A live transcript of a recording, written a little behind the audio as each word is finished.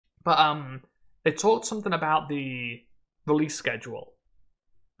But they talked something about the release schedule.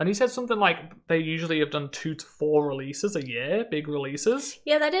 And he said something like they usually have done 2 to 4 releases a year, big releases.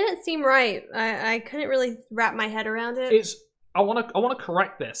 Yeah, that didn't seem right. I couldn't really wrap my head around it. I want to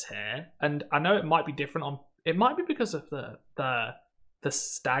correct this here, and I know it might be different it might be because of the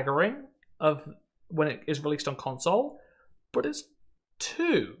staggering of when it is released on console, but it's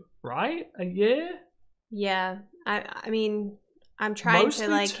 2, right? A year? Yeah. I mean, I'm trying Mostly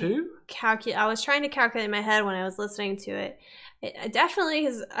to like 2? calculate. I was trying to calculate in my head when I was listening to it. It definitely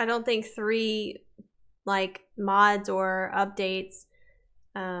is. I don't think 3 like mods or updates.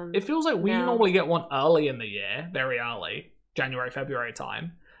 It feels like we normally get one early in the year, very early, January, February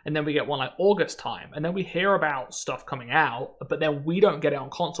time, and then we get one like August time, and then we hear about stuff coming out, but then we don't get it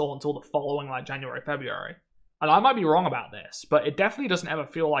on console until the following like January, February. And I might be wrong about this, but it definitely doesn't ever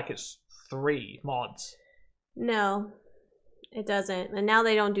feel like it's 3 mods. No, it doesn't. And now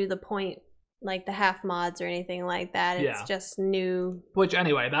they don't do the point, like the half mods or anything like that. It's just new. Which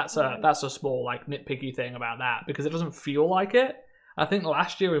anyway, that's a small like nitpicky thing about that, because it doesn't feel like it. I think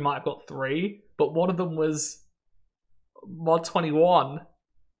last year we might have got 3, but one of them was mod 21.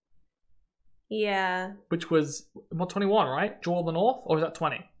 Yeah. Which was mod 21, right? Jewel of the North? Or is that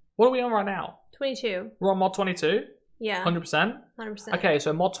 20? What are we on right now? 22. We're on mod 22? Yeah. 100%? 100%. Okay,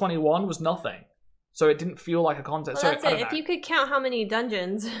 so mod 21 was nothing. So it didn't feel like a content. Well, that's it. If you could count how many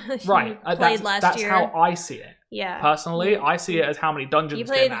dungeons you played last year. That's how I see it. Yeah. Personally, I see it as how many dungeons you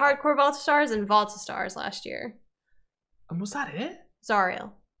played Hardcore Vault of Stars and Vault of Stars last year. And was that it?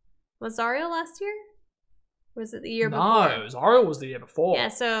 Zariel. Was Zariel last year? Or was it the year before? No, Zariel was the year before. Yeah,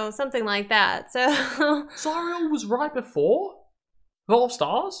 so something like that. So Zariel was right before Vault of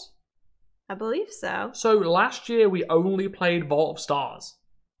Stars? I believe so. So last year we only played Vault of Stars.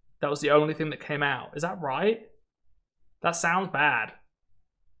 That was the only thing that came out. Is that right? That sounds bad.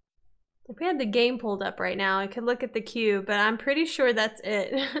 If we had the game pulled up right now, I could look at the queue, but I'm pretty sure that's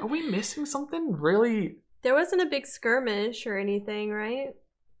it. Are we missing something really? There wasn't a big skirmish or anything, right?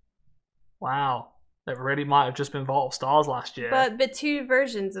 Wow. It really might have just been Vault of Stars last year. But 2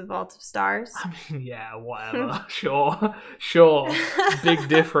 versions of Vault of Stars. I mean, yeah, whatever. Sure. Big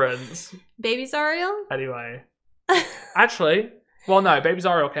difference. Baby Zariel? Anyway. Actually, well, no, Baby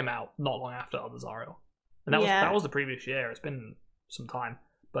Zariel came out not long after Other Zariel. And that was the previous year. It's been some time.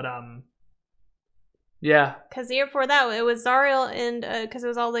 But, yeah. Because the year before that, it was Zariel and, because it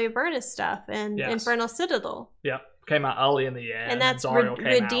was all the Avernus stuff and Infernal Citadel. Yeah. Came out early in the year. And that's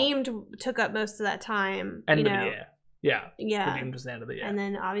Redeemed took up most of that time. End of the year. Yeah. Yeah. Redeemed was the end of the year. And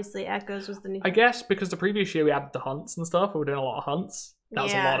then obviously Echoes was the new. I guess because the previous year we had the hunts and stuff. We were doing a lot of hunts. That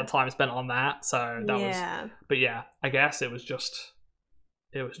was a lot of time spent on that. So that was. But yeah, I guess it was just.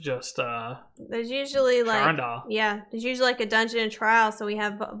 There's usually like. Sharandar. Yeah. There's usually like a dungeon and trial. So we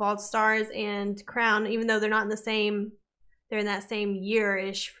have Vault of Stars and Crown, even though they're not in the same. They're in that same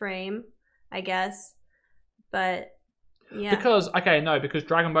year-ish frame, I guess. But. Yeah. Because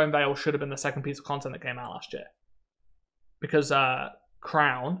Dragonbone Veil should have been the second piece of content that came out last year. Because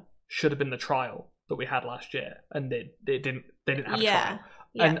Crown should have been the trial that we had last year, and they didn't have a trial. Yeah.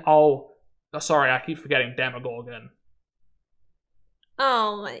 And sorry, I keep forgetting Demogorgon.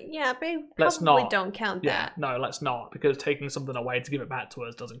 Oh yeah, but don't count that. No, let's not, because taking something away to give it back to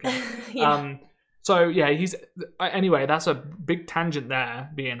us doesn't count. So yeah, anyway. That's a big tangent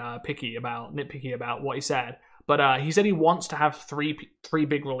there, being nitpicky about what he said. But he said he wants to have three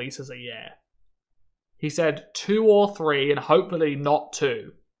big releases a year. He said 2 or 3, and hopefully not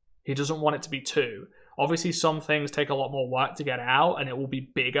 2. He doesn't want it to be 2. Obviously, some things take a lot more work to get out, and it will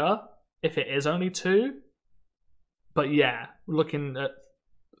be bigger if it is only 2. But yeah, looking at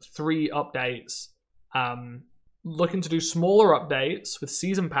 3 updates. Looking to do smaller updates with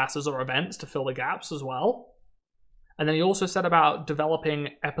season passes or events to fill the gaps as well. And then he also said about developing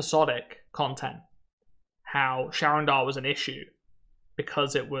episodic content. How Sharandar was an issue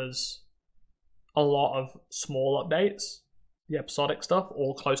because it was a lot of small updates, the episodic stuff,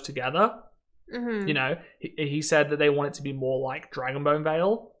 all close together. Mm-hmm. You know, he said that they want it to be more like Dragonbone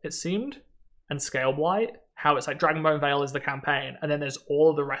Veil, it seemed, and Scaleblight. How it's like Dragonbone Veil is the campaign, and then there's all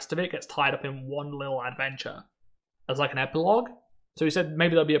of the rest of it gets tied up in one little adventure as like an epilogue. So he said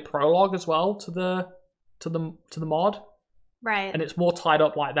maybe there'll be a prologue as well to the mod, right? And it's more tied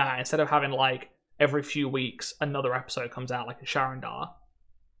up like that instead of having like every few weeks another episode comes out like a Sharandar.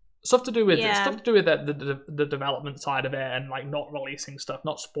 Stuff to do with the development side of it, and like not releasing stuff,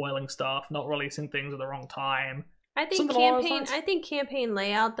 not spoiling stuff, not releasing things at the wrong time. I think campaign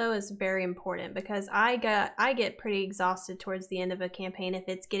layout though is very important, because I get pretty exhausted towards the end of a campaign if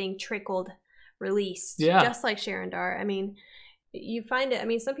it's getting trickled released. Yeah. Just like Sharandar. I mean, you find it, I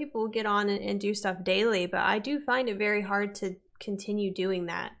mean, some people get on and do stuff daily, but I do find it very hard to continue doing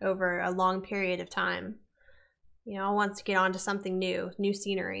that over a long period of time. You know, I want to get on to something new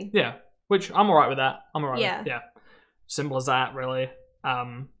scenery. Yeah, which I'm all right with that. I'm all right Yeah. with yeah. Simple as that, really.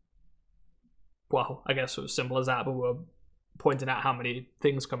 Well, I guess it was simple as that, but we're pointing out how many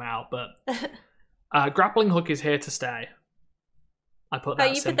things come out. But grappling hook is here to stay. I put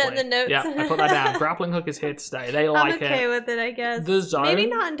that simply. Put that in the notes? Yeah, I put that down. Grappling hook is here to stay. They like it. I'm okay with it, I guess. The zone... Maybe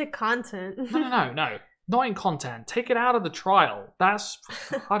not into content. No. Not in content. Take it out of the trial. That's...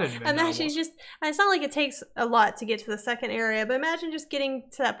 I don't even know. Imagine just... It's not like it takes a lot to get to the second area, but imagine just getting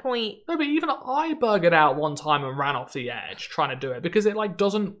to that point. No, but even I buggered out one time and ran off the edge trying to do it because it, like,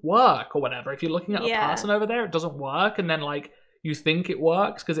 doesn't work or whatever. If you're looking at a person over there, it doesn't work, and then, like... You think it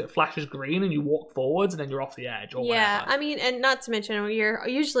works because it flashes green and you walk forwards and then you're off the edge or whatever. I mean, and not to mention, you're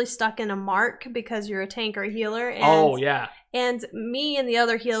usually stuck in a mark because you're a tank or a healer. And, and me and the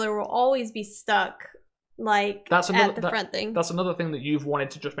other healer will always be stuck, like, at the front thing. That's another thing that you've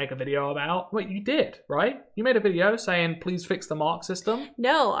wanted to just make a video about. Wait, you did, right? You made a video saying, please fix the mark system?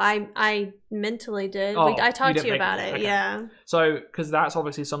 No, I mentally did. I talked to you about it, okay. Yeah. So, because that's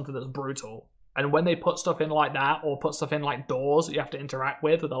obviously something that's brutal. And when they put stuff in like that, or put stuff in like doors that you have to interact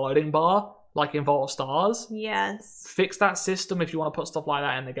with a loading bar, like in Vault of Stars, yes, fix that system if you want to put stuff like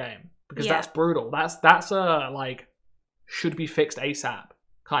that in the game, because that's brutal. That's a like should be fixed ASAP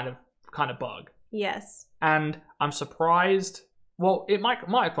kind of bug. Yes, and I'm surprised. Well, it might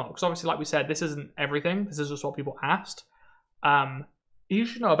come up because obviously, like we said, this isn't everything. This is just what people asked. You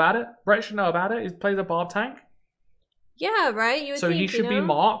should know about it. Brett should know about it. He plays a barb tank. Yeah, right? You would think, he should be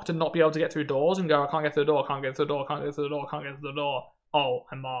marked and not be able to get through doors and go, I can't get through the door, I can't get through the door, I can't get through the door, I can't get through the door. Oh,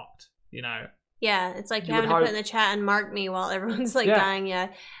 I'm marked, you know. Yeah, it's like you having to put in the chat and mark me while everyone's like dying.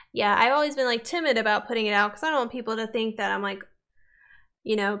 Yeah, I've always been like timid about putting it out because I don't want people to think that I'm like,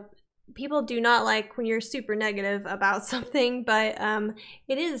 you know, people do not like when you're super negative about something, but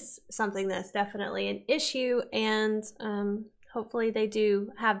it is something that's definitely an issue, and hopefully they do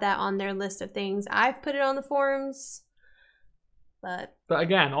have that on their list of things. I've put it on the forums. But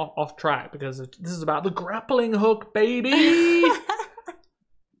again, off track because this is about the grappling hook, baby!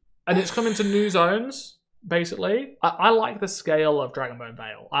 And it's coming to new zones, basically. I like the scale of Dragonbone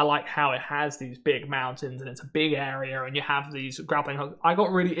Vale. I like how it has these big mountains and it's a big area and you have these grappling hooks. I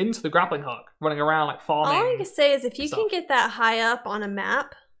got really into the grappling hook, running around like farming. All I can say is if you can get that high up on a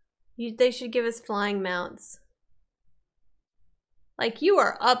map, they should give us flying mounts. Like, you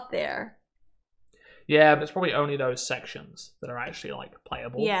are up there. Yeah, but it's probably only those sections that are actually like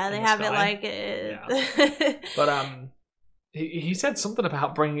playable. Yeah, they have it like Yeah. But he said something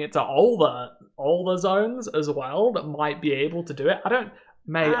about bringing it to all the zones as well that might be able to do it. I don't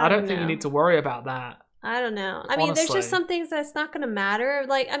think we need to worry about that. I don't know. I mean, there's just some things that's not going to matter.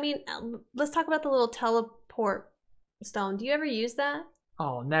 Like, I mean, let's talk about the little teleport stone. Do you ever use that?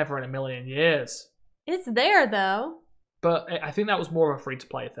 Oh, never in a million years. It's there though. But I think that was more of a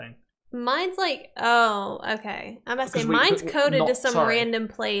free-to-play thing. Mine's like, oh, okay. I'm about to say, mine's coded to some random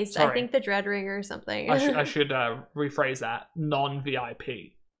place. I think the Dreadring or something. I should rephrase that.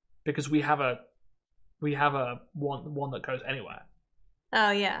 Non-VIP. Because we have a one that goes anywhere.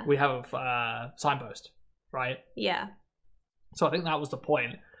 Oh, yeah. We have a signpost, right? Yeah. So I think that was the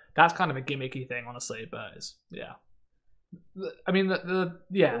point. That's kind of a gimmicky thing, honestly, but it's, yeah. I mean,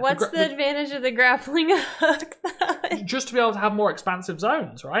 What's the advantage of the grappling hook? Just to be able to have more expansive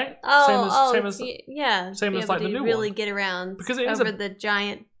zones, right? Same as like the new really one. Get around because it is over the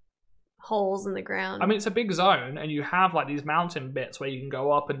giant holes in the ground. I mean, it's a big zone, and you have like these mountain bits where you can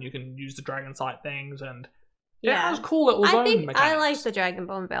go up and you can use the dragon sight things, and it was cool little zone mechanics. I like the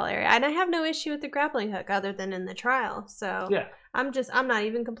Dragonbone Vale area, and I have no issue with the grappling hook other than in the trial. So yeah. I'm not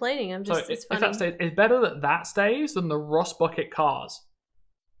even complaining. It's funny. If that stays, it's better that stays than the rust bucket cars.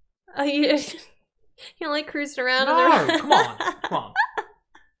 Oh, you like cruising around? No, come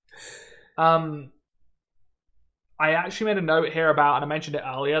on. I actually made a note here about, and I mentioned it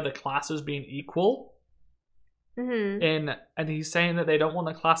earlier, the classes being equal. Mm-hmm. And he's saying that they don't want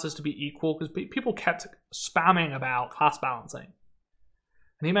the classes to be equal because people kept spamming about class balancing.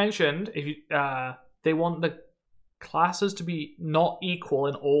 And he mentioned they want the classes to be not equal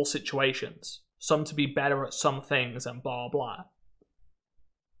in all situations. Some to be better at some things and blah blah.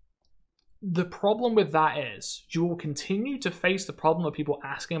 The problem with that is you will continue to face the problem of people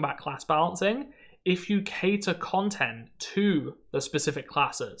asking about class balancing if you cater content to the specific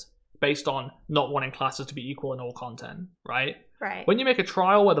classes based on not wanting classes to be equal in all content, right? Right. When you make a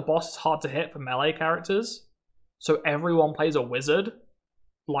trial where the boss is hard to hit for melee characters, so everyone plays a wizard,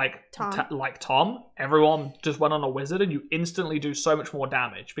 like Tom, everyone just went on a wizard and you instantly do so much more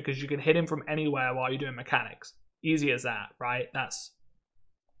damage because you can hit him from anywhere while you're doing mechanics. Easy as that, right? That's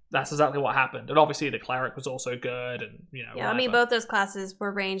exactly what happened. And obviously the cleric was also good, and Yeah, whatever. I mean, both those classes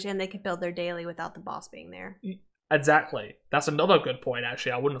were ranged and they could build their daily without the boss being there. Exactly. That's another good point,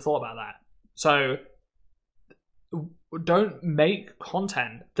 actually. I wouldn't have thought about that. So don't make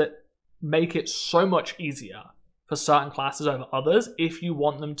content that make it so much easier for certain classes over others if you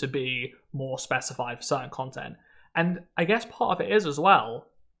want them to be more specified for certain content. And I guess part of it is as well,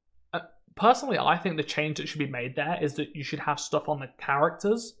 personally, I think the change that should be made there is that you should have stuff on the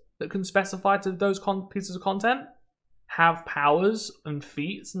characters that can specify to those pieces of content. Have powers and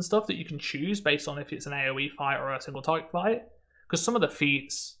feats and stuff that you can choose based on if it's an AoE fight or a single target fight. Because some of the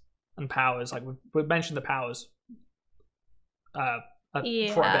feats and powers, like we've mentioned the powers for a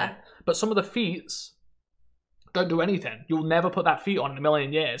bit, but some of the feats don't do anything. You'll never put that feat on in a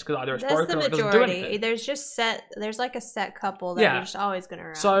million years because either it's broken or it doesn't do anything. There's like a set couple that you're just always going to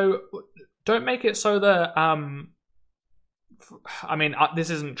run. So don't make it so that I mean, this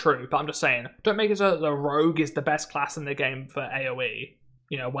isn't true, but I'm just saying, don't make it so that the rogue is the best class in the game for AoE,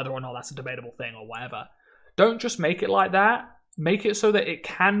 whether or not that's a debatable thing or whatever. Don't just make it like that. Make it so that it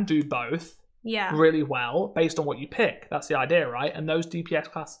can do both really well based on what you pick. That's the idea, right? And those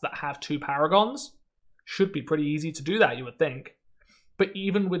DPS classes that have 2 paragons should be pretty easy to do that, you would think. But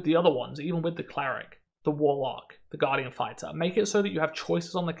even with the other ones, even with the cleric, the warlock, the guardian fighter, make it so that you have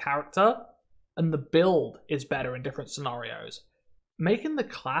choices on the character and the build is better in different scenarios. Making the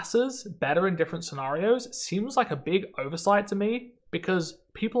classes better in different scenarios seems like a big oversight to me because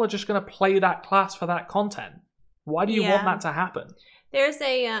people are just going to play that class for that content. Why do you want that to happen? There's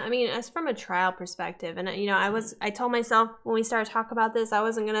as from a trial perspective, and I told myself when we started talking about this, I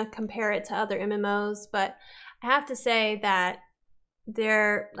wasn't going to compare it to other MMOs, but I have to say that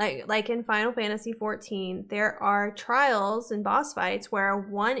there, like in Final Fantasy 14, there are trials and boss fights where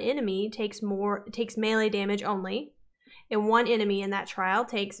one enemy takes melee damage only, and one enemy in that trial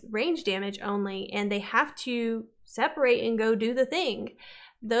takes range damage only, and they have to separate and go do the thing.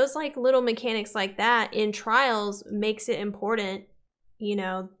 Those little mechanics like that in trials makes it important,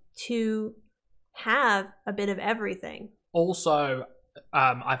 to have a bit of everything. Also,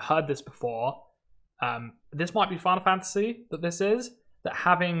 I've heard this before. This might be Final Fantasy that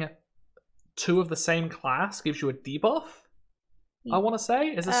having 2 of the same class gives you a debuff. I want to say,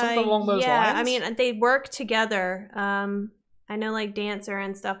 is there something along those lines? Yeah, I mean, they work together. I know Dancer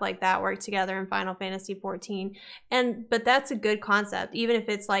and stuff like that work together in Final Fantasy 14, but that's a good concept, even if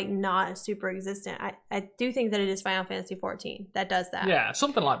it's not super existent. I do think that it is Final Fantasy 14 that does that. Yeah,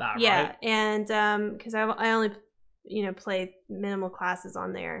 something like that. Yeah, right? And because I only played minimal classes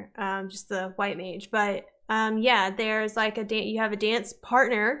on there, just the white mage, but there's you have a dance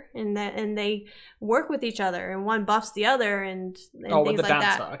partner and they work with each other and one buffs the other and things with the like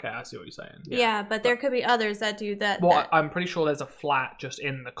dancer. that. Okay, I see what you're saying. Yeah, but there could be others that do that. Well, I'm pretty sure there's a flat just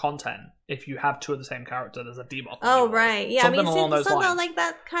in the content. If you have 2 of the same character, there's a debuff. Oh, right. Yeah, something along those something lines. like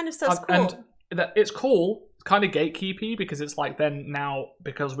that kind of stuff's cool. And it's cool. It's kind of gatekeepy because it's then now,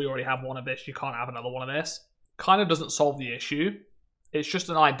 because we already have one of this, you can't have another one of this. Kind of doesn't solve the issue. It's just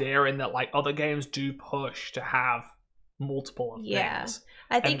an idea in that other games do push to have multiple of things.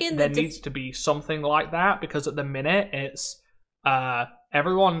 I think there needs to be something like that because at the minute it's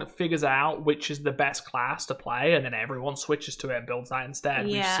everyone figures out which is the best class to play and then everyone switches to it and builds that instead.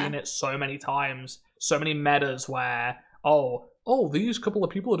 We've seen it so many times, so many metas where these couple of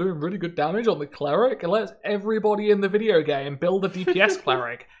people are doing really good damage on the cleric and let's everybody in the video game build a DPS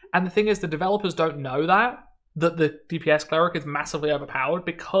cleric. And the thing is, the developers don't know that the DPS cleric is massively overpowered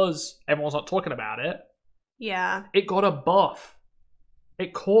because everyone's not talking about it. Yeah. It got a buff.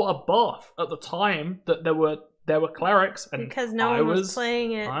 It caught a buff at the time that there were clerics, and because no one was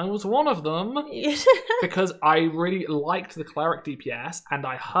playing it. I was one of them because I really liked the cleric DPS, and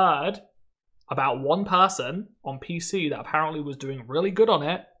I heard about one person on PC that apparently was doing really good on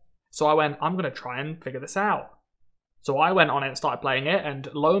it. So I went, I'm going to try and figure this out. So I went on it and started playing it, and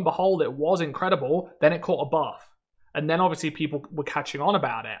lo and behold, it was incredible. Then it caught a buff. And then obviously people were catching on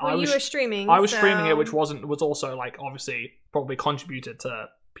about it. Well, you were streaming. I was streaming it, which was also obviously probably contributed to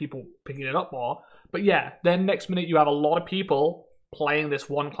people picking it up more. But yeah, then next minute you have a lot of people playing this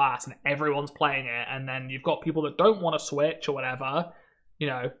one class and everyone's playing it. And then you've got people that don't want to switch or whatever,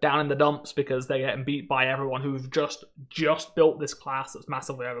 down in the dumps because they're getting beat by everyone who've just built this class that's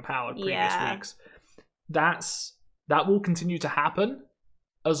massively overpowered previous weeks. That will continue to happen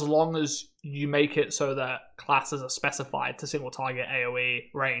as long as you make it so that classes are specified to single target, AoE,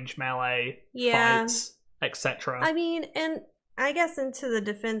 range, melee, fights, etc. I mean, and I guess into the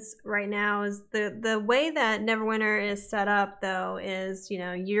defense right now is the way that Neverwinter is set up, though, is, you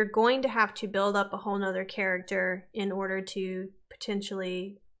know, you're going to have to build up a whole nother character in order to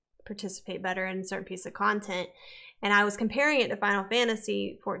potentially participate better in a certain piece of content. And I was comparing it to Final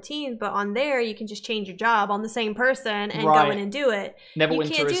Fantasy 14, but on there you can just change your job on the same person and go in and do it. Neverwinter,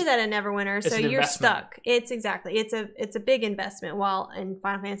 you can't do that in Neverwinter, so you're stuck. It's a big investment. While in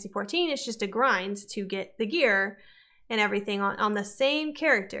Final Fantasy 14, it's just a grind to get the gear and everything on the same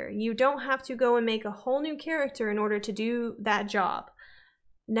character. You don't have to go and make a whole new character in order to do that job.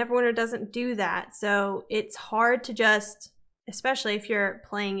 Neverwinter doesn't do that, so it's hard to just, especially if you're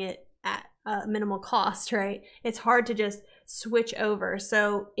playing it at minimal cost, right? It's hard to just switch over.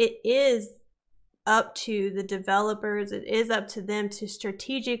 So it is up to the developers, it is up to them to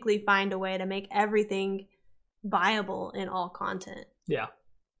strategically find a way to make everything viable in all content. Yeah.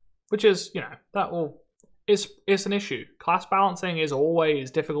 Which is, you know, it's an issue. Class balancing is always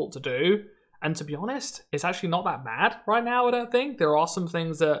difficult to do. And to be honest, it's actually not that bad right now, I don't think. There are some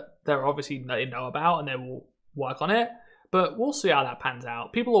things that they're obviously they know about and they will work on it. But we'll see how that pans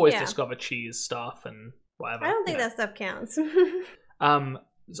out. People always discover cheese stuff and whatever. I don't think that stuff counts.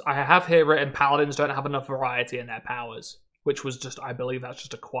 I have here written paladins don't have enough variety in their powers, which was just, I believe that's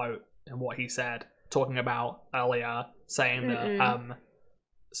just a quote in what he said, talking about earlier, saying that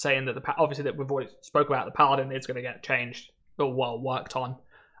obviously that we've already spoke about the paladin is going to get changed or worked on.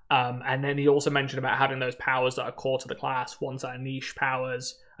 And then he also mentioned about having those powers that are core to the class, ones that are niche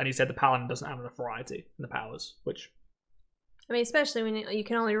powers, and he said the paladin doesn't have enough variety in the powers, which... I mean, especially when you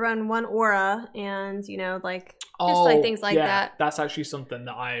can only run one aura and, you know, like, just like things like that. That's actually something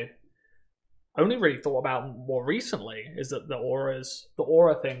that I only really thought about more recently, is that the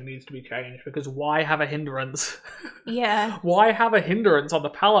aura thing needs to be changed, because why have a hindrance? Yeah. Why have a hindrance on the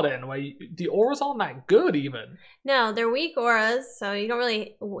paladin where the auras aren't that good even? No, they're weak auras, so you don't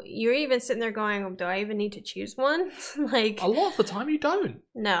really, you're even sitting there going, do I even need to choose one? Like, a lot of the time you don't.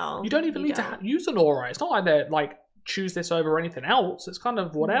 No. You don't even need to use an aura. It's not like they're like, choose this over anything else. It's kind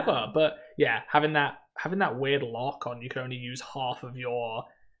of whatever. No. But yeah, having that weird lock on, you can only use half of your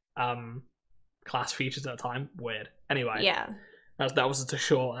class features at a time. Weird. Anyway, yeah, that was just a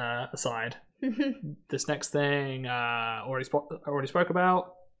short aside. This next thing already spoke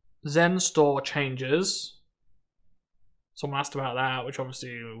about. Zen store changes. Someone asked about that, which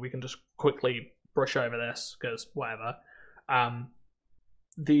obviously we can just quickly brush over this because whatever.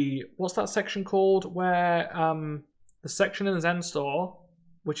 What's that section called where the section in the Zen store,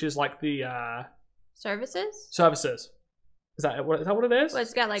 which is like the services. Is that what it is? Well,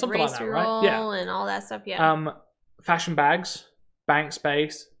 it's got like something race like that, roll, right? and all that stuff. Yeah. Fashion bags, bank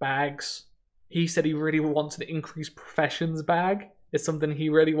space, bags. He said he really wants an increased professions bag. It's something he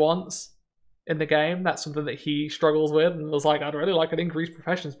really wants in the game. That's something that he struggles with, and was like, I'd really like an increased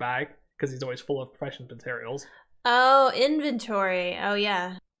professions bag because he's always full of professions materials. Oh, inventory. Oh,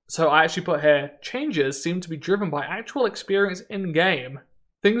 yeah. So I actually put here, changes seem to be driven by actual experience in-game.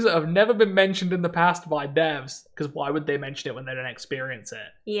 Things that have never been mentioned in the past by devs, because why would they mention it when they don't experience it?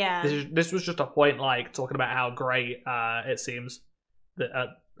 Yeah. This was just a point, like, talking about how great it seems, that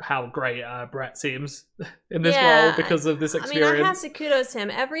how great Brett seems in this role because of this experience. I mean, I have to kudos him.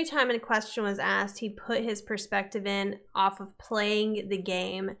 Every time a question was asked, he put his perspective in off of playing the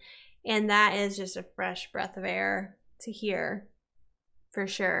game. And that is just a fresh breath of air to hear, for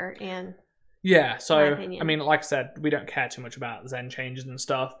sure. And yeah, so I mean, like I said, we don't care too much about Zen changes and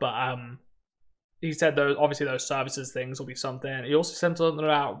stuff, but he said those services things will be something. He also said something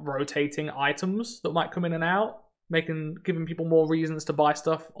about rotating items that might come in and out, giving people more reasons to buy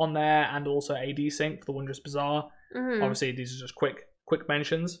stuff on there, and also AD sync for the Wondrous Bazaar. Mm-hmm. Obviously, these are just quick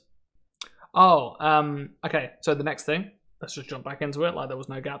mentions. Okay, so the next thing. Let's just jump back into it like there was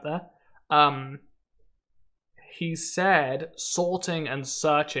no gap there. He said sorting and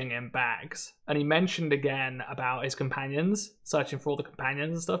searching in bags. And he mentioned again about his companions, searching for all the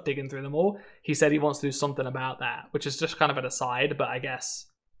companions and stuff, digging through them all. He said he wants to do something about that, which is just kind of an aside, but I guess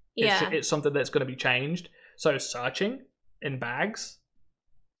it's something that's going to be changed. So searching in bags.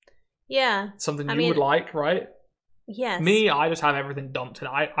 Yeah. Something you would like, right? Yes. Me, I just have everything dumped in.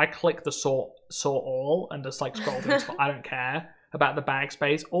 I click the sort all and just like scroll through. I don't care about the bag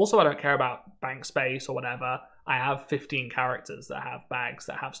space. Also, I don't care about bank space or whatever. I have 15 characters that have bags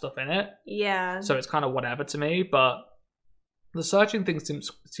that have stuff in it. Yeah. So it's kind of whatever to me. But the searching thing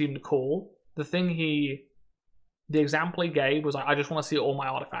seemed cool. The example he gave was like, I just want to see all my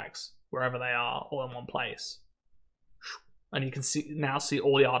artifacts wherever they are, all in one place. And you can see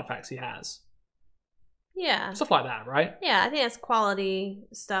all the artifacts he has. Yeah. Stuff like that, right? Yeah, I think that's quality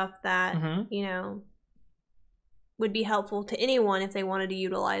stuff that, would be helpful to anyone if they wanted to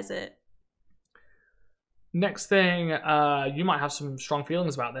utilize it. Next thing, you might have some strong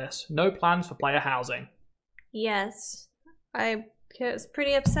feelings about this. No plans for player housing. Yes, I was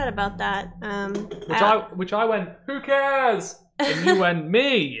pretty upset about that. Which I went, who cares? And you went,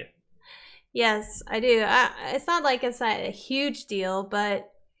 me. Yes, I do. It's not like it's not a huge deal, but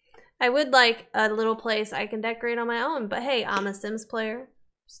I would like a little place I can decorate on my own. But hey, I'm a Sims player,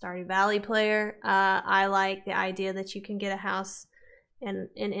 Stardew Valley player. I like the idea that you can get a house in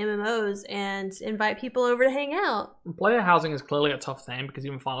MMOs and invite people over to hang out. Player housing is clearly a tough thing because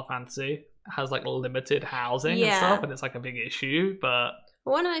even Final Fantasy has like limited housing and stuff, and it's like a big issue. But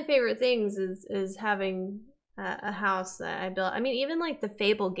one of my favorite things is having a house that I built. I mean, even like the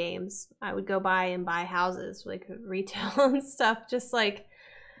Fable games, I would go by and buy houses, like retail and stuff. Just like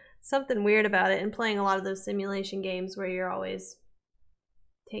something weird about it, and playing a lot of those simulation games where you're always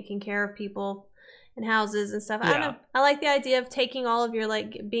taking care of people and houses and stuff. I don't know. I like the idea of taking all of your,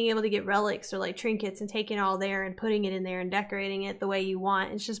 like, being able to get relics or like trinkets and taking it all there and putting it in there and decorating it the way you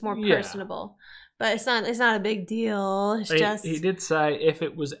want. It's just more personable. But it's not a big deal. It's just he did say if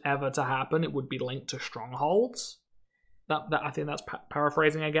it was ever to happen, it would be linked to strongholds. That I think that's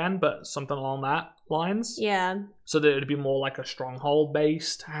paraphrasing again, but something along that lines. Yeah. So that it'd be more like a stronghold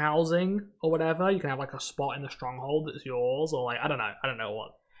based housing or whatever. You can have like a spot in the stronghold that's yours, or like I don't know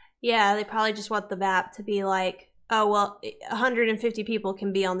what. Yeah, they probably just want the map to be like, oh, well, 150 people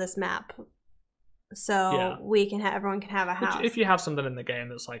can be on this map. So everyone can have a house. Which, if you have something in the game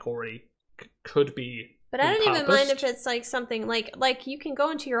that's like already could be. But I don't even mind if it's like something like you can go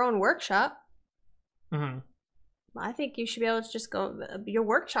into your own workshop. Mm-hmm. I think you should be able to just go. Your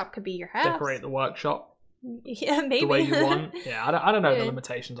workshop could be your house. Decorate the workshop. Yeah, maybe. The way you want. Yeah, I don't know the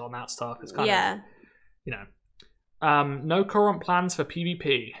limitations on that stuff. It's kind of, you know. No current plans for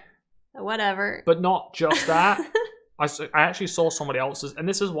PvP. Whatever. But not just that. I actually saw somebody else's, and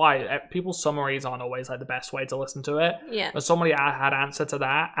this is why people's summaries aren't always like the best way to listen to it. Yeah. But somebody had answer to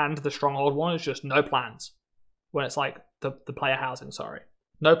that, and the stronghold one is just no plans. When it's like the player housing, sorry.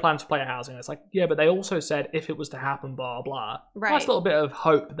 No plans for player housing. It's like, yeah, but they also said if it was to happen, blah, blah. Right. Nice little bit of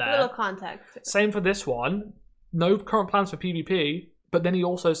hope there. A little context. Same for this one. No current plans for PvP, but then he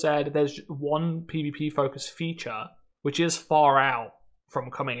also said there's one PvP-focused feature, which is far out from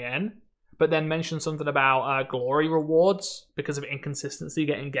coming in, but then mentioned something about glory rewards because of inconsistency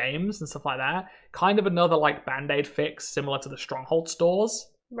getting games and stuff like that. Kind of another like Band-Aid fix similar to the Stronghold stores.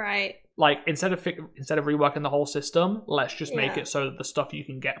 Right. Like instead of reworking the whole system, let's just make it so that the stuff you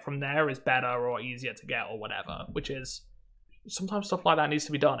can get from there is better or easier to get or whatever. Which is sometimes stuff like that needs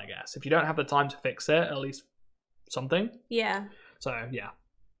to be done, I guess. If you don't have the time to fix it, at least something. Yeah. So yeah.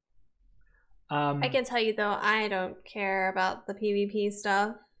 I can tell you though, I don't care about the PvP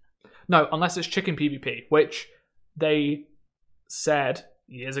stuff. No, unless it's chicken PvP, which they said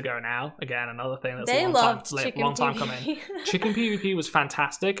years ago now. Again, another thing that's a long time coming. Chicken PvP was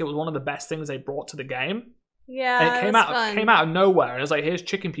fantastic. It was one of the best things they brought to the game. Yeah, and it came out of nowhere, and it was like, here's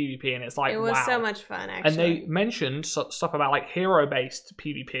chicken PvP, and it's like, it was wow. so much fun, actually. And they mentioned stuff about like hero-based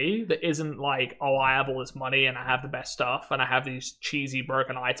PvP that isn't like, oh, I have all this money and I have the best stuff and I have these cheesy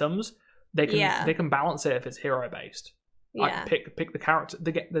broken items. They can balance it if it's hero-based. Yeah. Like pick the character.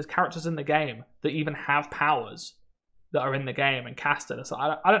 There's characters in the game that even have powers that are in the game and cast it. So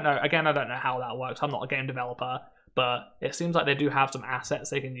I don't know. Again, I don't know how that works. I'm not a game developer, but it seems like they do have some assets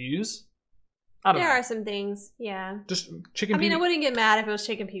they can use. There are some things, yeah. Just chicken. I mean, I wouldn't get mad if it was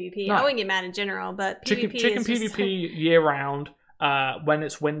chicken PvP. No. I wouldn't get mad in general, but PvP chicken PvP year round. When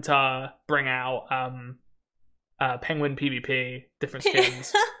it's winter, bring out penguin PvP, different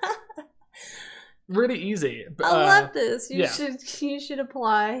skins. Really easy. I love this. You should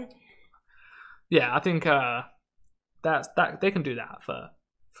apply. Yeah, I think that they can do that for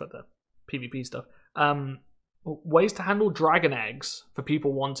the PvP stuff. Ways to handle dragon eggs for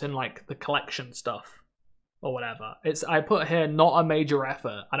people wanting like the collection stuff or whatever. I put here not a major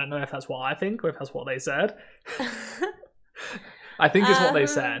effort. I don't know if that's what I think or if that's what they said. I think it's what they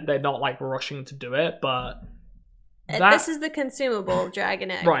said. They're not like rushing to do it, but this is the consumable dragon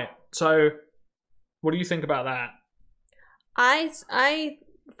egg. Right. So what do you think about that? I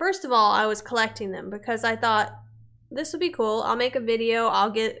first of all, I was collecting them because I thought this would be cool. I'll make a video. I'll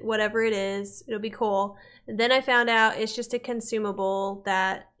get whatever it is. It'll be cool. And then I found out it's just a consumable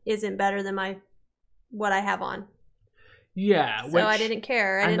that isn't better than what I have on. Yeah. So I didn't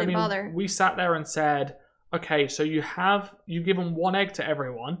care. I didn't bother. We sat there and said, okay, so you give them one egg to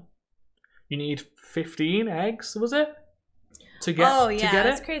everyone. You need 15 eggs, was it? To get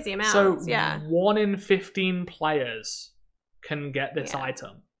that's crazy amounts. So 1 in 15 players can get this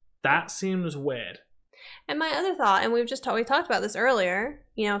item. That seems weird. And my other thought, and we talked about this earlier.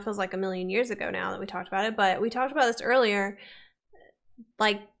 You know, it feels like a million years ago now that we talked about it, but we talked about this earlier.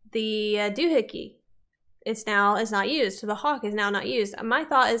 Like the doohickey, it's not used. The hawk is now not used. My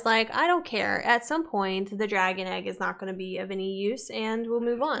thought is like, I don't care. At some point, the dragon egg is not going to be of any use, and we'll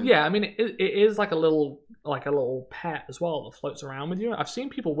move on. Yeah, I mean, it is like a little pet as well that floats around with you. I've seen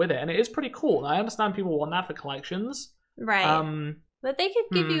people with it, and it is pretty cool. I understand people want that for collections, right? But they could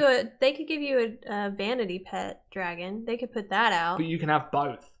give you a vanity pet dragon. They could put that out. But you can have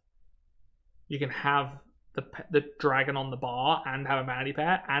both. You can have the dragon on the bar and have a vanity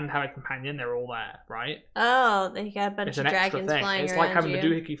pet and have a companion. They're all there, right? Oh, they got a bunch of dragons flying around you. It's like having the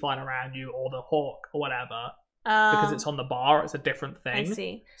doohickey flying around you or the hawk or whatever. Because it's on the bar, it's a different thing. I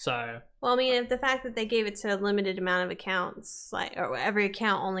see. So, well, I mean, if the fact that they gave it to a limited amount of accounts, like, or every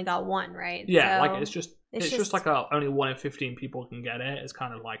account only got one, right? Yeah, so like it's just like only 1 in 15 people can get it. It's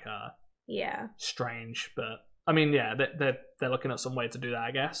kind of like strange, but I mean, yeah, they're looking at some way to do that,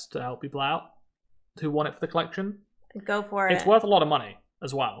 I guess, to help people out who want it for the collection. Go for it. It's worth a lot of money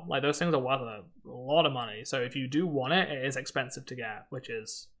as well. Like those things are worth a lot of money. So if you do want it, it is expensive to get, which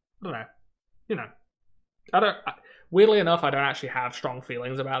is, I don't know, you know. Weirdly enough, I don't actually have strong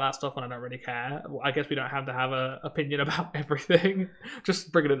feelings about that stuff, and I don't really care. I guess we don't have to have an opinion about everything.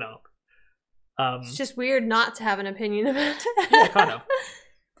 Just bringing it up. It's just weird not to have an opinion about it. Yeah, kind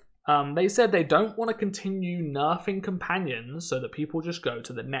of. They said they don't want to continue nerfing companions so that people just go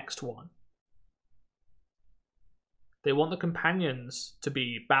to the next one. They want the companions to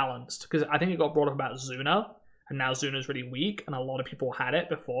be balanced, because I think it got brought up about Zuna. And now Zuna's really weak, and a lot of people had it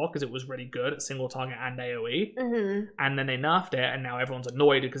before because it was really good at single target and AoE. Mm-hmm. And then they nerfed it, and now everyone's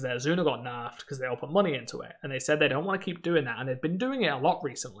annoyed because their Zuna got nerfed because they all put money into it. And they said they don't want to keep doing that, and they've been doing it a lot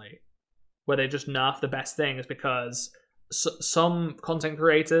recently, where they just nerf the best things because some content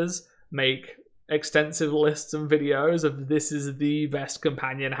creators make extensive lists and videos of this is the best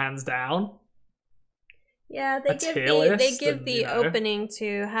companion hands down. Yeah, they give the opening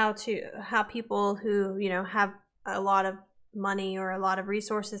to how people who, you know, have a lot of money or a lot of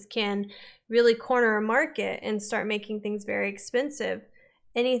resources can really corner a market and start making things very expensive.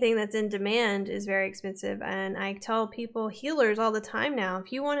 Anything that's in demand is very expensive, and I tell people, healers all the time now,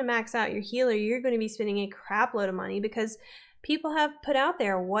 if you want to max out your healer, you're going to be spending a crap load of money because people have put out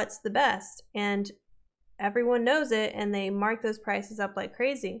there what's the best, and everyone knows it, and they mark those prices up like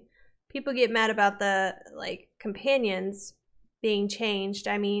crazy. People get mad about the companions being changed.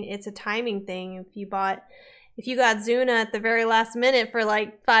 I mean, it's a timing thing. If you got Zuna at the very last minute for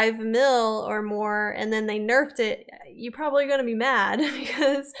like 5 mil or more, and then they nerfed it, you're probably gonna be mad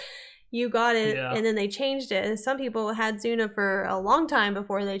because you got it and then they changed it. And some people had Zuna for a long time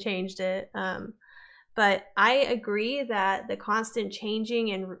before they changed it. But I agree that the constant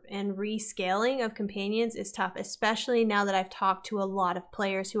changing and rescaling of companions is tough, especially now that I've talked to a lot of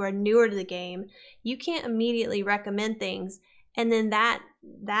players who are newer to the game. You can't immediately recommend things, and then that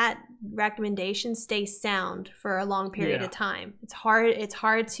recommendation stays sound for a long period of time. It's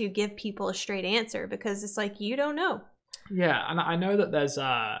hard to give people a straight answer because it's like you don't know. Yeah, and I know that there's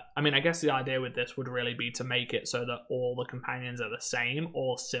I mean, I guess the idea with this would really be to make it so that all the companions are the same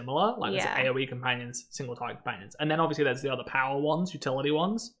or similar. Like there's AoE companions, single target companions. And then obviously there's the other power ones, utility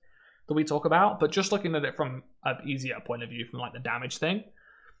ones that we talk about. But just looking at it from an easier point of view, from like the damage thing,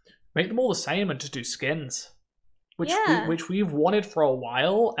 make them all the same and just do skins. Which we've wanted for a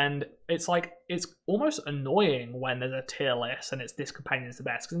while, and it's like, it's almost annoying when there's a tier list and it's this companion's the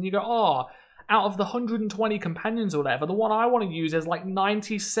best. Because then you go, oh, out of the 120 companions or whatever, the one I want to use is like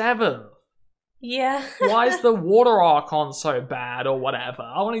 97. Yeah. Why is the water Archon so bad or whatever?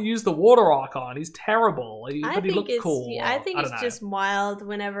 I want to use the water Archon. He's terrible. But he looks cool. I think it's just wild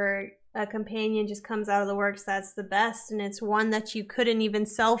whenever a companion just comes out of the works that's the best, and it's one that you couldn't even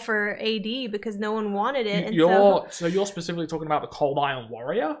sell for AD because no one wanted it. And so you're specifically talking about the Cold Iron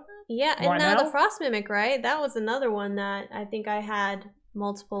Warrior? Yeah, and now the Frost Mimic, right? That was another one that I think I had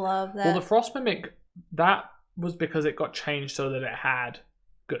multiple of. That. Well, the Frost Mimic, that was because it got changed so that it had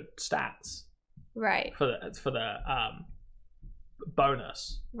good stats, right? For the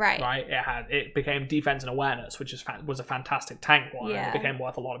bonus, right? It became defense and awareness, which was a fantastic tank one. Yeah. And it became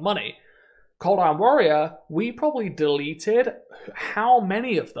worth a lot of money. Cold Iron Warrior, we probably deleted how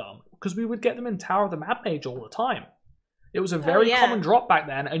many of them because we would get them in Tower of the Mad Mage all the time. It was a very common drop back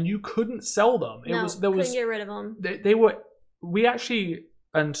then, and you couldn't sell them. Couldn't get rid of them. We actually,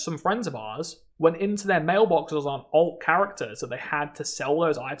 and some friends of ours, went into their mailboxes on alt characters that they had to sell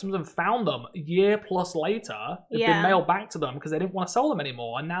those items and found them a year plus later. It'd been mailed back to them because they didn't want to sell them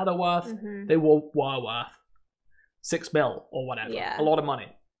anymore, and now they're worth, they were worth 6 mil or whatever. Yeah. A lot of money.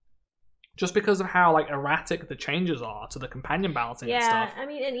 just because of how like erratic the changes are to the companion balancing and stuff. I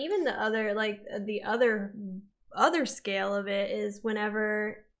mean, and even the other other scale of it is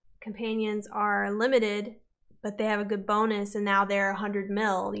whenever companions are limited, but they have a good bonus, and now they're 100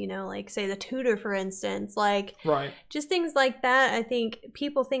 mil. You know, like say the tutor, for instance, like right, just things like that. I think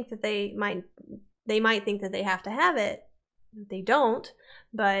people think that they might think that they have to have it. They don't,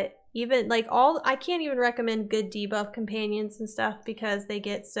 but even like I can't even recommend good debuff companions and stuff because they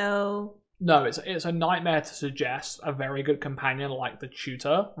get so. No, it's a nightmare to suggest a very good companion like the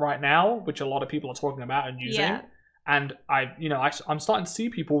tutor right now, which a lot of people are talking about and using. Yeah. And I'm starting to see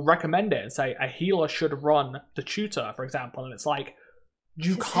people recommend it and say a healer should run the tutor, for example, and it's like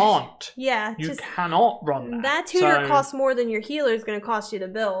you can't. Yeah, you cannot run that. That tutor costs more than your healer is going to cost you to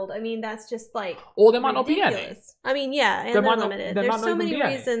build. I mean, that's just like or there might ridiculous. Not be any. I mean, yeah, and they're limited. There's so many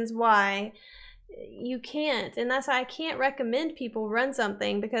reasons why you can't, and that's why I can't recommend people run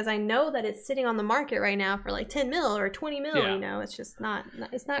something because I know that it's sitting on the market right now for like 10 mil or 20 mil. Yeah. You know, it's just not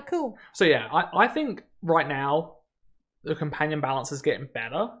cool. So yeah, I think right now the companion balance is getting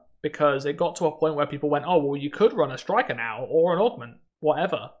better because it got to a point where people went, oh well, you could run a striker now or an augment,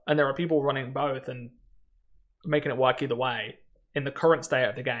 whatever, and there are people running both and making it work either way in the current state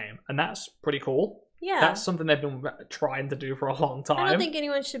of the game, and that's pretty cool. Yeah, that's something they've been trying to do for a long time. I don't think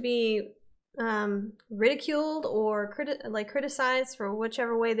anyone should be ridiculed or criticized for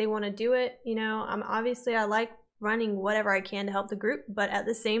whichever way they want to do it. You know, obviously I like running whatever I can to help the group, but at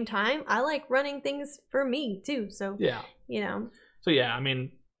the same time I like running things for me too. So yeah, you know. So yeah, I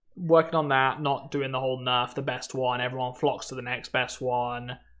mean, working on that, not doing the whole nerf the best one, everyone flocks to the next best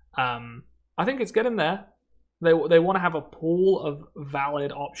one. I think it's getting there. They want to have a pool of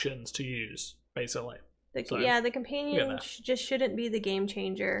valid options to use, basically. The companion just shouldn't be the game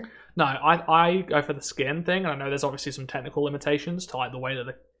changer. No, I go for the skin thing, and I know there's obviously some technical limitations to like the way that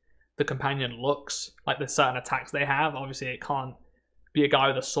the companion looks. Like there's certain attacks they have. Obviously, it can't be a guy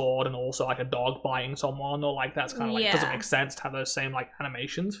with a sword and also like a dog biting someone, or like that's kind of like it doesn't make sense to have those same like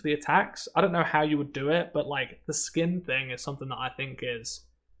animations for the attacks. I don't know how you would do it, but like the skin thing is something that I think is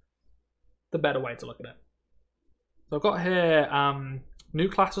the better way to look at it. So I've got here. New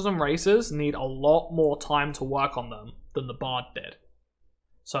classes and races need a lot more time to work on them than the Bard did.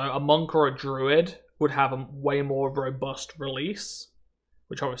 So a monk or a druid would have a way more robust release,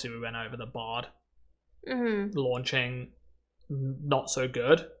 which obviously we went over the Bard launching not so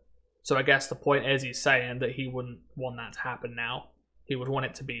good. So I guess the point is he's saying that he wouldn't want that to happen now. He would want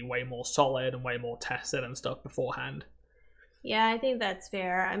it to be way more solid and way more tested and stuff beforehand. Yeah, I think that's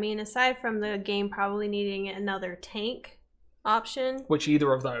fair. I mean, aside from the game probably needing another tank option, which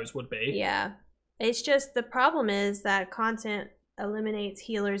either of those would be. Yeah, it's just the problem is that content eliminates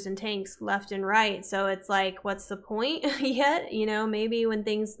healers and tanks left and right, so it's like, what's the point yet? You know, maybe when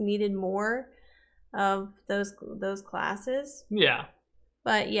things needed more of those classes. Yeah,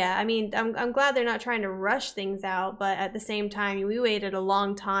 but yeah, I mean, I'm glad they're not trying to rush things out, but at the same time we waited a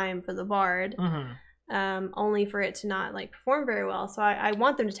long time for the Bard. Only for it to not like perform very well. So I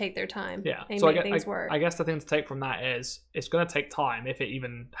want them to take their time. Yeah. And so make things work. I guess the thing to take from that is it's going to take time if it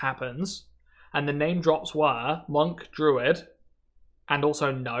even happens. And the name drops were Monk, Druid, and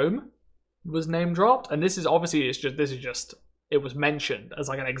also Gnome was name dropped. And this is obviously it was mentioned as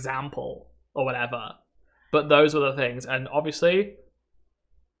like an example or whatever. But those were the things. And obviously,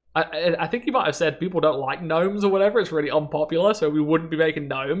 I think you might have said people don't like gnomes or whatever. It's really unpopular, so we wouldn't be making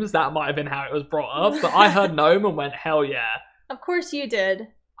gnomes. That might have been how it was brought up. But I heard gnome and went, hell yeah. Of course you did.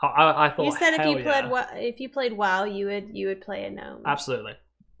 I thought you said if you played WoW, you would play a gnome. Absolutely,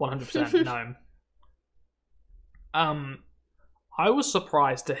 100% gnome. I was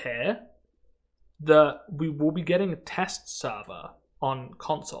surprised to hear that we will be getting a test server on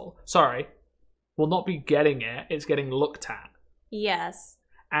console. Sorry, we'll not be getting it. It's getting looked at. Yes.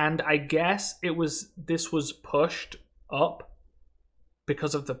 And I guess this was pushed up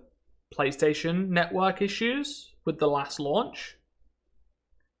because of the PlayStation Network issues with the last launch.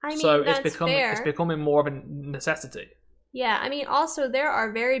 I mean, that's fair. It's becoming more of a necessity. Yeah, I mean, also there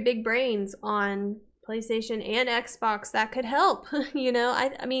are very big brains on PlayStation and Xbox that could help. You know,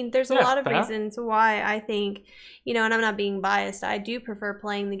 I mean, there's a lot of reasons why I think, you know, and I'm not being biased. I do prefer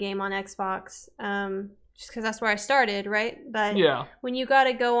playing the game on Xbox. Just because that's where I started, right? But when you got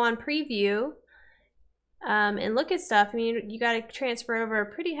to go on preview and look at stuff, I mean, you got to transfer over a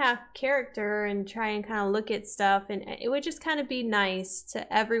pretty half character and try and kind of look at stuff. And it would just kind of be nice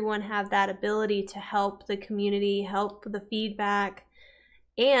to everyone have that ability to help the community, help the feedback.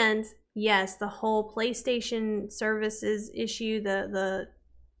 And yes, the whole PlayStation services issue, that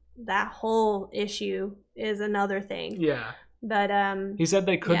whole issue is another thing. Yeah. But he said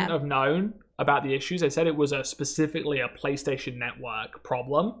they couldn't have known about the issues. They said it was specifically a PlayStation Network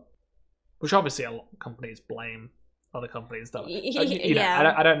problem, which obviously a lot of companies blame other companies. That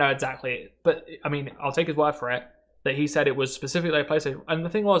I don't know exactly, but I mean, I'll take his word for it that he said it was specifically a PlayStation. And the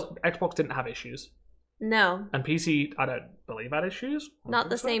thing was, Xbox didn't have issues. No. And PC, I don't believe had issues. Not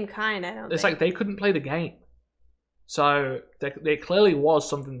the same kind, I don't It's think. like they couldn't play the game. So there clearly was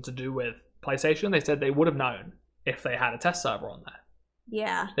something to do with PlayStation. They said they would have known if they had a test server on there.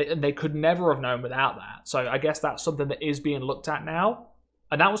 Yeah. They could never have known without that. So I guess that's something that is being looked at now.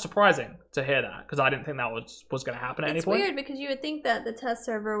 And that was surprising to hear that, because I didn't think that was going to happen at any point. It's weird because you would think that the test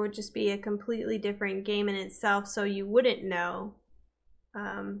server would just be a completely different game in itself, so you wouldn't know.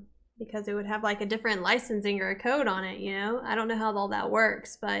 Because it would have like a different licensing or a code on it, you know? I don't know how all that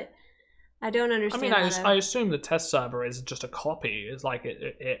works, but I don't understand. I mean, I assume the test server is just a copy. It's like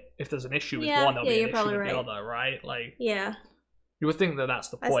if there's an issue with one, there'll be an issue with the other, right? Like, yeah. You would think that that's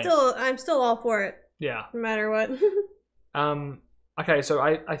the point. I'm still all for it. Yeah. No matter what. Okay, so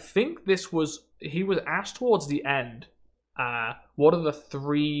I think he was asked towards the end, what are the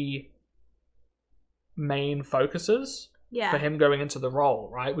 3 main focuses for him going into the role,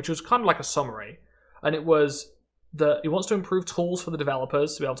 right? Which was kind of like a summary. And it was that he wants to improve tools for the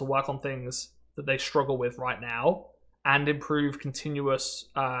developers to be able to work on things that they struggle with right now, and improve continuous,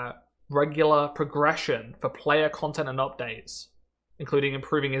 regular progression for player content and updates, including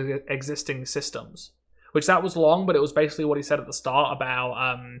improving existing systems. Which that was long, but it was basically what he said at the start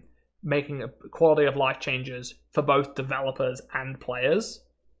about making quality of life changes for both developers and players.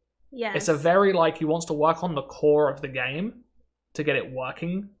 Yes. It's a very, like, he wants to work on the core of the game to get it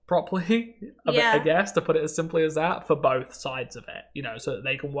working properly, I guess, to put it as simply as that, for both sides of it, you know, so that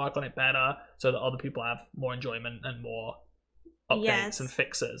they can work on it better, so that other people have more enjoyment and more updates and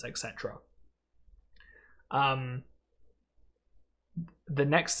fixes, etc. The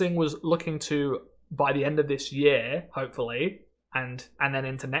next thing was looking to, by the end of this year, hopefully, and then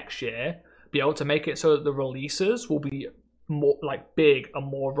into next year, be able to make it so that the releases will be more like big and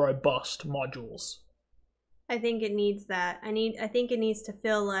more robust modules. I think it needs that. I think it needs to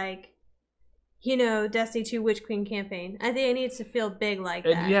feel like, you know, Destiny 2 Witch Queen campaign. I think it needs to feel big like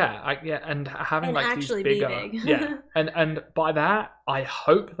that. And having and like actually these bigger, be big. yeah, and by that, I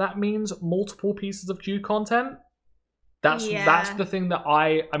hope that means multiple pieces of queued content. That's the thing that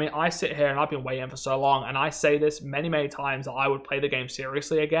I sit here and I've been waiting for so long, and I say this many times that I would play the game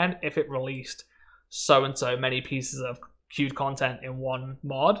seriously again if it released so and so many pieces of queued content in one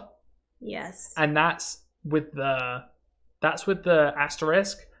mod. Yes. And that's with the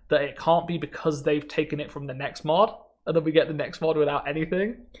asterisk that it can't be because they've taken it from the next mod and then we get the next mod without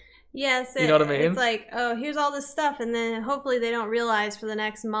anything. Yes, you know what I mean? It's like, oh, here's all this stuff, and then hopefully they don't realize for the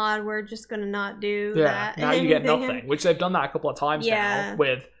next mod we're just gonna not do that. Now you get nothing, which they've done that a couple of times now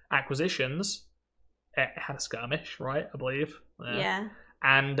with acquisitions. It had a skirmish, right? I believe. Yeah.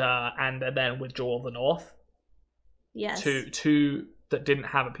 And then with Jewel of the North. Yes. Two that didn't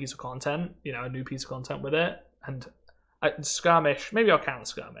have a piece of content, you know, a new piece of content with it, and skirmish. Maybe I'll count the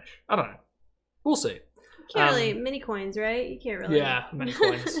skirmish. I don't know. We'll see. You can't really mini coins, right? You can't really. Yeah, mini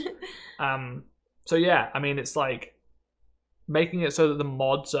coins. So yeah, I mean, it's like making it so that the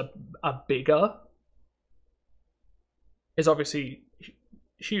mods are bigger is obviously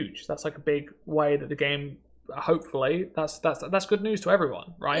huge. That's like a big way that the game. Hopefully, that's good news to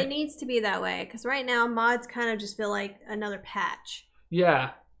everyone, right? It needs to be that way, because right now mods kind of just feel like another patch.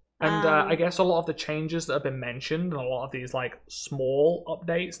 Yeah. And I guess a lot of the changes that have been mentioned and a lot of these like small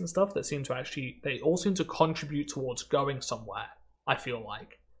updates and stuff that seem to they all seem to contribute towards going somewhere, I feel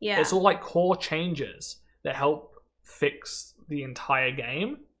like. Yeah. It's all like core changes that help fix the entire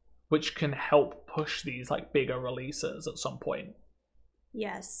game, which can help push these like bigger releases at some point.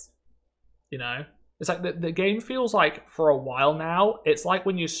 Yes. You know? It's like the game feels like for a while now, it's like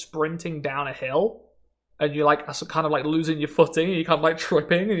when you're sprinting down a hill and you're like kind of like losing your footing and you're kind of like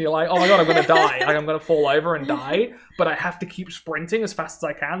tripping and you're like, oh my god, I'm going to die. Like I'm going to fall over and die, but I have to keep sprinting as fast as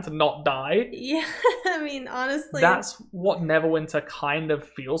I can to not die. Yeah, I mean, honestly. That's what Neverwinter kind of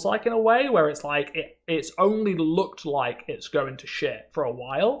feels like in a way, where it's like it's only looked like it's going to shit for a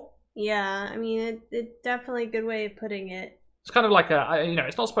while. Yeah, I mean, it's definitely a good way of putting it. It's kind of like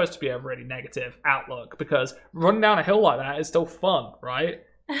it's not supposed to be a really negative outlook, because running down a hill like that is still fun, right?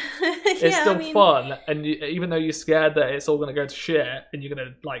 It's still fun, and even though you're scared that it's all going to go to shit and you're going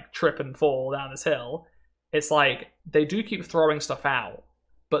to like trip and fall down this hill, it's like they do keep throwing stuff out,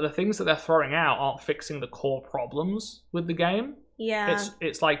 but the things that they're throwing out aren't fixing the core problems with the game. Yeah,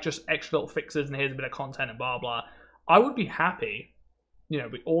 it's like just extra little fixes and here's a bit of content and blah blah. I would be happy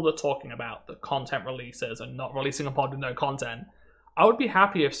all the talking about the content releases and not releasing a mod with no content, I would be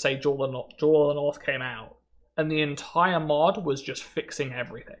happy if, say, Jewel of the North came out and the entire mod was just fixing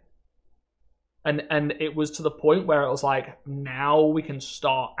everything. And it was to the point where it was like, now we can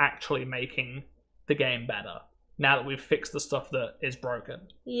start actually making the game better. Now that we've fixed the stuff that is broken.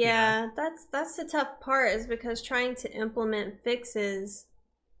 Yeah, that's the tough part, is because trying to implement fixes,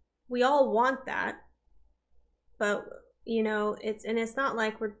 we all want that. But, it's not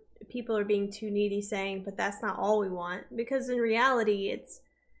like people are being too needy saying, but that's not all we want. Because in reality, it's,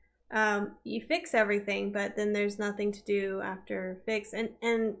 you fix everything, but then there's nothing to do after fix. And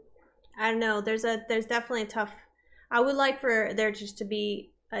I don't know, there's definitely a tough, I would like for there just to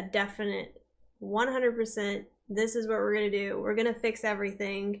be a definite 100%, this is what we're going to do. We're going to fix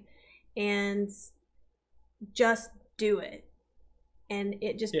everything and just do it. And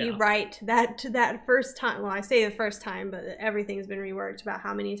it just be right to that first time. Well, I say the first time, but everything's been reworked about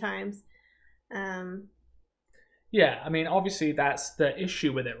how many times. Yeah, I mean, obviously that's the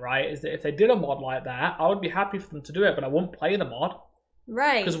issue with it, right? Is that if they did a mod like that, I would be happy for them to do it, but I wouldn't play the mod.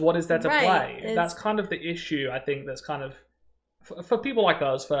 Right. Because what is there to play? That's kind of the issue, I think, that's kind of... For people like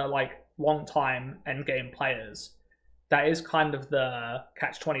us, for like long-time endgame players, that is kind of the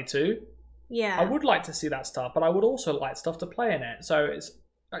catch-22. Yeah. I would like to see that stuff, but I would also like stuff to play in it. So it's...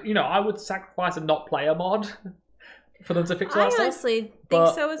 I would sacrifice a not play a mod for them to fix all that stuff. I honestly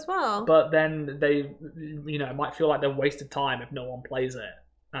think so as well. But then they, it might feel like they've wasted time if no one plays it.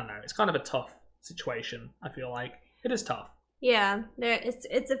 I don't know. It's kind of a tough situation, I feel like. It is tough. Yeah,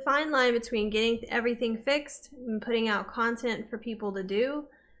 it's a fine line between getting everything fixed and putting out content for people to do,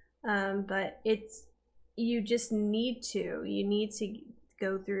 but you just need to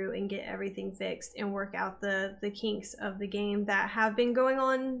go through and get everything fixed and work out the kinks of the game that have been going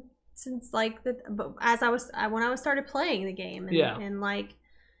on since when I started playing the game and like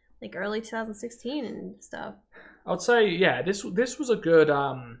early 2016 and stuff. I would say this was a good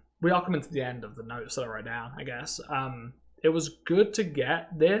we are coming to the end of the notes that I wrote down, I guess. It was good to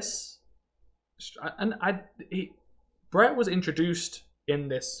get this, and Brett was introduced in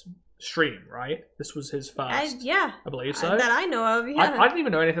this stream, right? This was his first, I believe so. That I know of, yeah. I didn't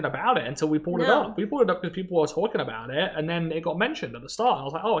even know anything about it until we pulled it up. We pulled it up because people were talking about it, and then it got mentioned at the start. I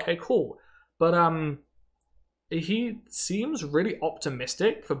was like, oh, okay, cool. But he seems really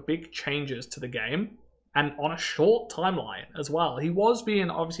optimistic for big changes to the game, and on a short timeline as well. He was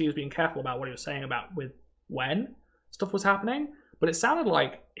being careful about what he was saying about with when stuff was happening, but it sounded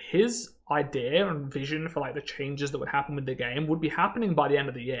like his idea and vision for like the changes that would happen with the game would be happening by the end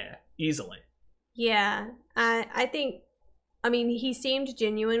of the year, easily. Yeah, I think, he seemed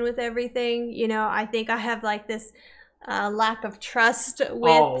genuine with everything. I think I have like this lack of trust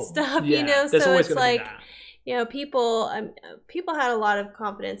with stuff, so it's like, people had a lot of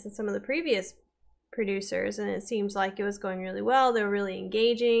confidence in some of the previous producers, and it seems like it was going really well. They were really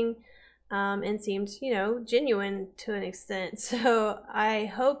engaging. And seemed, genuine to an extent. So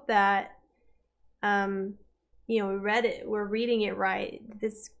I hope that, we're reading it right.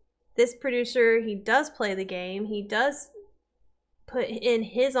 This producer, he does play the game. He does put in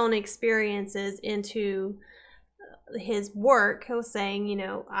his own experiences into his work. He was saying,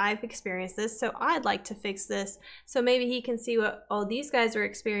 I've experienced this, so I'd like to fix this. So maybe he can see these guys are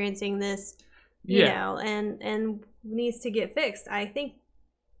experiencing this, and needs to get fixed. I think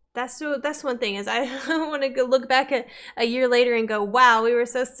that's one thing, is I want to go look back at a year later and go, wow, we were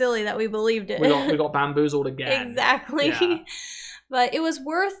so silly that we believed it. We got bamboozled again. Exactly. Yeah. But it was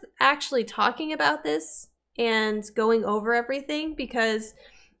worth actually talking about this and going over everything, because,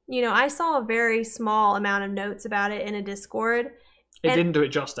 I saw a very small amount of notes about it in a Discord. It didn't do it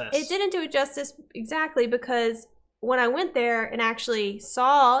justice. It didn't do it justice, exactly, because when I went there and actually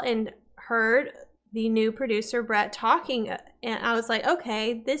saw and heard the new producer Brett talking, and I was like,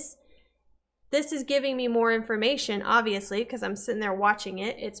 okay, this is giving me more information, obviously, because I'm sitting there watching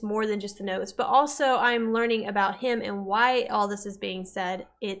it. It's more than just the notes, but also I'm learning about him and why all this is being said.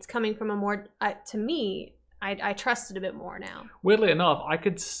 It's coming from a more, to me, I trust it a bit more now. Weirdly enough, I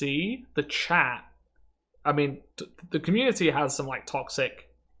could see the chat. The community has some like toxic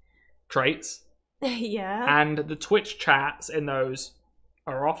traits. Yeah. And the Twitch chats in those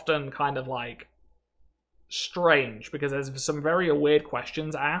are often kind of like strange, because there's some very weird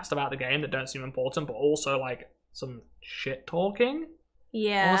questions asked about the game that don't seem important, but also like some shit talking.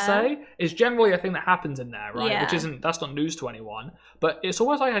 Yeah, I'll say is generally a thing that happens in there, right? Yeah. That's not news to anyone, but it's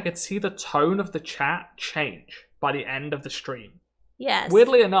almost like I could see the tone of the chat change by the end of the stream. Yes.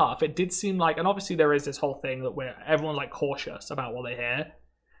 Weirdly enough, it did seem like, and obviously there is this whole thing that where everyone's like cautious about what they hear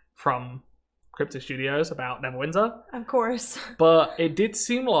from Cryptic Studios about Neverwinter. Of course. But it did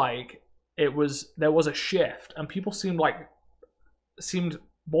seem like there was a shift, and people seemed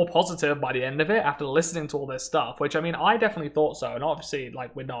more positive by the end of it after listening to all this stuff, which, I mean, I definitely thought so. And obviously,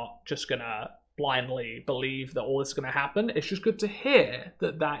 like, we're not just gonna blindly believe that all this is gonna happen. It's just good to hear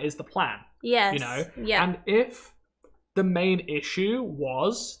that is the plan. Yes. You know? Yeah. And if the main issue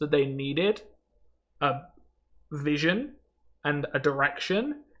was that they needed a vision and a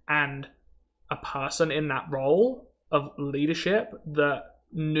direction and a person in that role of leadership that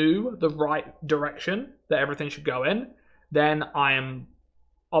knew the right direction that everything should go in, then I am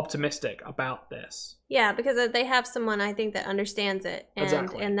optimistic about this. Yeah, because they have someone, I think, that understands it, and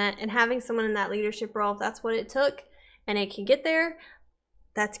Exactly. and having someone in that leadership role, if that's what it took, and it can get there,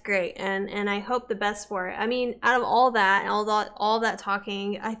 that's great. And I hope the best for it. I mean, out of all that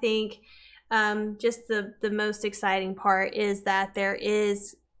talking, I think just the most exciting part is that they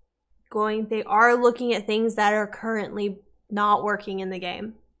are looking at things that are currently not working in the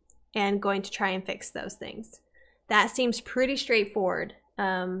game and going to try and fix those things. That seems pretty straightforward.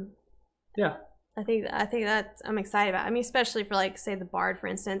 Yeah. I think that's, I'm excited about. I mean, especially for, like, say, the Bard, for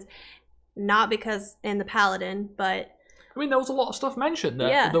instance, not because in the Paladin, but I mean, there was a lot of stuff mentioned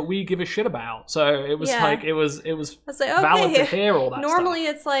that we give a shit about. So it was like it was like, valid okay, to hear all that normally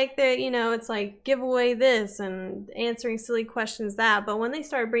stuff. it's like it's like give away this and answering silly questions that. But when they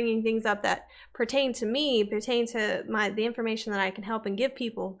start bringing things up that pertain to me, pertain to the information that I can help and give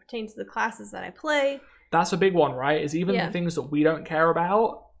people, pertain to the classes that I play. That's a big one, right? Is even the things that we don't care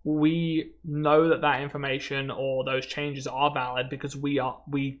about, we know that information or those changes are valid because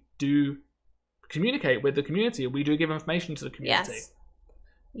we do communicate with the community. We do give information to the community.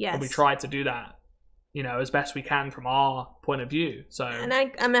 Yes. And we try to do that, as best we can from our point of view. So, and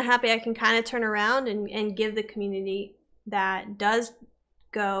I'm happy I can kind of turn around and give the community that does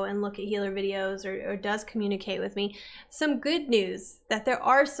go and look at healer videos or does communicate with me some good news, that there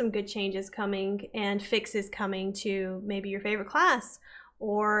are some good changes coming and fixes coming to maybe your favorite class,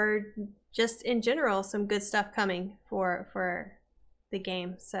 or just in general some good stuff coming for the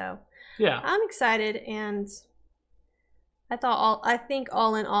game. So yeah, I'm excited, and I think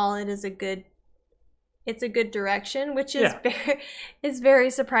all in all it's a good direction, which is very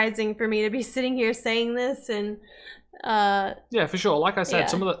surprising for me to be sitting here saying this. And yeah, for sure. Like I said, I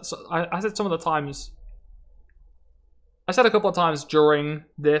said a couple of times during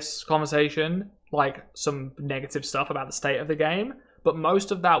this conversation, like, some negative stuff about the state of the game, but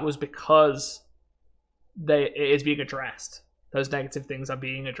most of that was because it is being addressed. Those negative things are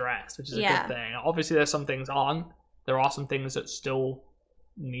being addressed, which is a good thing. Obviously, there's some things there are some things that still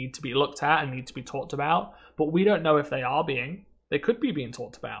need to be looked at and need to be talked about, but we don't know if they could be being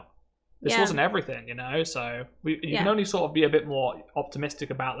talked about. This wasn't everything, so you can only sort of be a bit more optimistic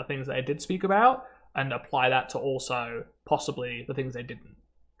about the things that they did speak about and apply that to also possibly the things they didn't.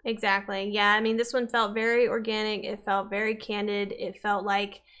 Exactly. Yeah, I mean, this one felt very organic. It felt very candid. It felt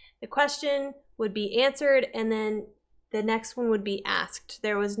like the question would be answered and then the next one would be asked.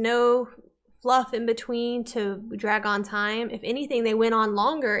 There was no fluff in between to drag on time. If anything, they went on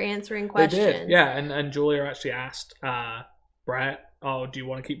longer answering questions. They did, yeah. And Julia actually asked Brett, "Oh, do you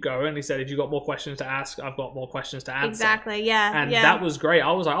want to keep going?" And he said, "If you've got more questions to ask, I've got more questions to answer." Exactly, yeah. And that was great.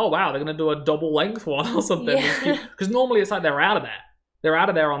 I was like, oh, wow, they're going to do a double length one or something. Because normally it's like they're out of there. They're out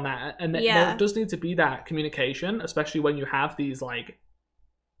of there on that. And there does need to be that communication, especially when you have these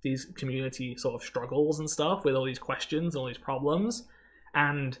community sort of struggles and stuff with all these questions and all these problems.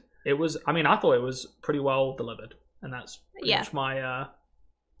 And I thought it was pretty well delivered. And that's pretty much my...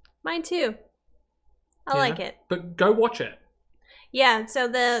 Mine too. I like it. But go watch it. Yeah, so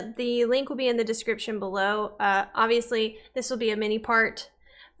the link will be in the description below. Obviously, this will be a mini part.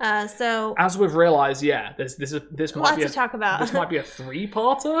 So as we've realized, this might be to talk about. This might be a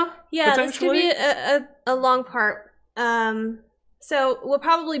 3-parter. Yeah, this could be a long part. So we'll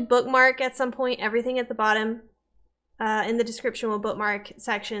probably bookmark at some point everything at the bottom. In the description, we'll bookmark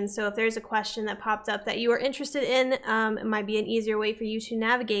sections. So if there's a question that popped up that you are interested in, it might be an easier way for you to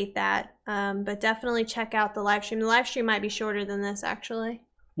navigate that. But definitely check out the live stream. The live stream might be shorter than this, actually.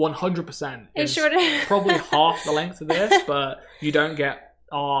 100%. It's shorter. Probably half the length of this, but you don't get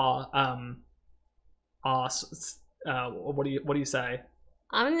our what do you say?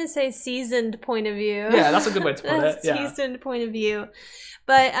 I'm going to say seasoned point of view. Yeah, that's a good way to put it. Yeah. Seasoned point of view.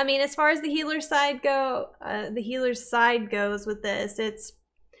 But, I mean, as far as the healer's side goes with this,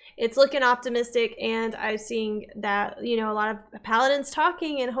 it's looking optimistic, and I'm seeing that, a lot of paladins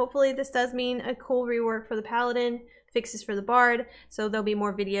talking, and hopefully this does mean a cool rework for the paladin, fixes for the bard, so there'll be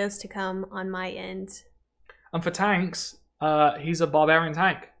more videos to come on my end. And for tanks, he's a barbarian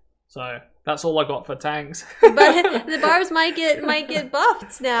tank, so That's all I got for tanks. But the barbs might get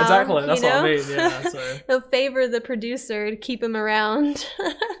buffed now. Exactly, that's you know? what I mean. Yeah, so. They'll favor the producer to keep him around.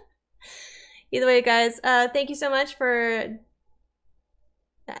 Either way, guys, thank you so much for.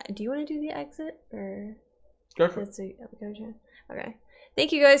 Do you want to do the exit or? Go for it. Okay.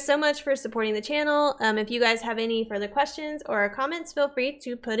 Thank you guys so much for supporting the channel. If you guys have any further questions or comments, feel free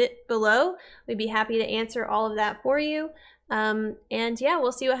to put it below. We'd be happy to answer all of that for you. And yeah,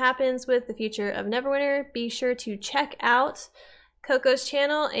 we'll see what happens with the future of Neverwinter. Be sure to check out Koko's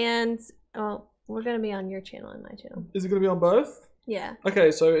channel, and we're gonna be on your channel and my channel. Is it gonna be on both? Yeah.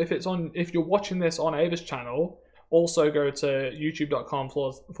 Okay, so if you're watching this on Ava's channel, also go to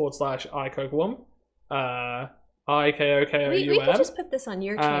youtube.com/iKokoum. iKokoum. We could just put this on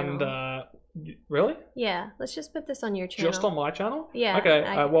your channel. And really? Yeah, let's just put this on your channel. Just on my channel? Yeah. Okay.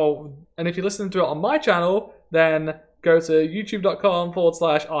 Well, and if you're listening to it on my channel, then go to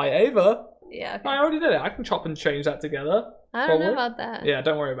youtube.com/iAva. Yeah. Okay. I already did it. I can chop and change that together. I don't know about that. Yeah,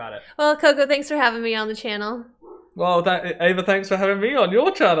 don't worry about it. Well, Koko, thanks for having me on the channel. Well, Ava, thanks for having me on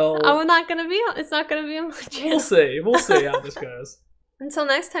your channel. I'm not gonna be on. It's not gonna be on my channel. We'll see. We'll see how this goes. Until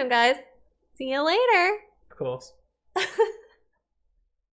next time, guys. See you later. Of course.